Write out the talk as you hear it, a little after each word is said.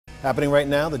Happening right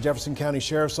now, the Jefferson County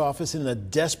Sheriff's Office in a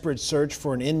desperate search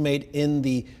for an inmate in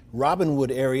the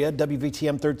Robinwood area.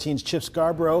 WVTM 13's Chip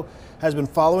Scarborough has been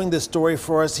following this story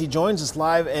for us. He joins us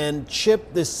live. And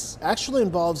Chip, this actually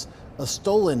involves a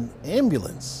stolen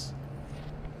ambulance.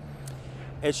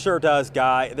 It sure does,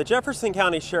 Guy. The Jefferson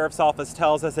County Sheriff's Office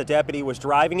tells us a deputy was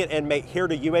driving an inmate here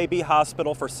to UAB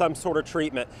Hospital for some sort of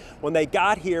treatment. When they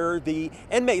got here, the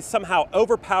inmate somehow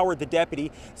overpowered the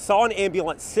deputy, saw an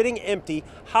ambulance sitting empty,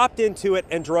 hopped into it,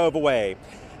 and drove away.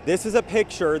 This is a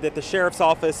picture that the Sheriff's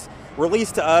Office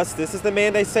released to us. This is the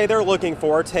man they say they're looking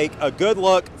for. Take a good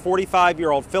look.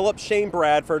 45-year-old Philip Shane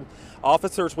Bradford.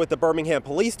 Officers with the Birmingham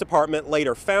Police Department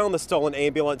later found the stolen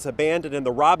ambulance abandoned in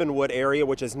the Robinwood area,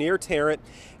 which is near Tarrant.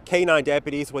 K-9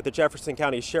 deputies with the Jefferson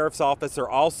County Sheriff's Office are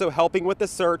also helping with the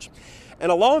search.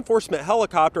 And a law enforcement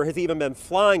helicopter has even been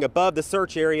flying above the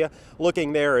search area,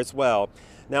 looking there as well.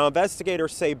 Now,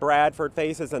 investigators say Bradford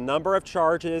faces a number of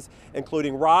charges,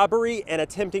 including robbery and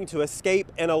attempting to escape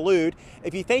and elude.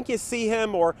 If you think you see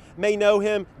him or may know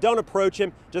him, don't approach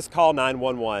him. Just call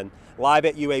 911. Live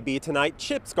at UAB tonight,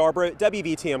 Chip Scarborough,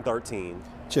 WVTM 13.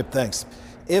 Chip, thanks.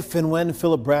 If and when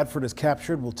Philip Bradford is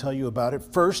captured, we'll tell you about it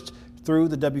first through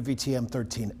the WVTM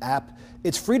 13 app.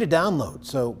 It's free to download,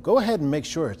 so go ahead and make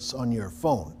sure it's on your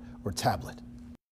phone or tablet.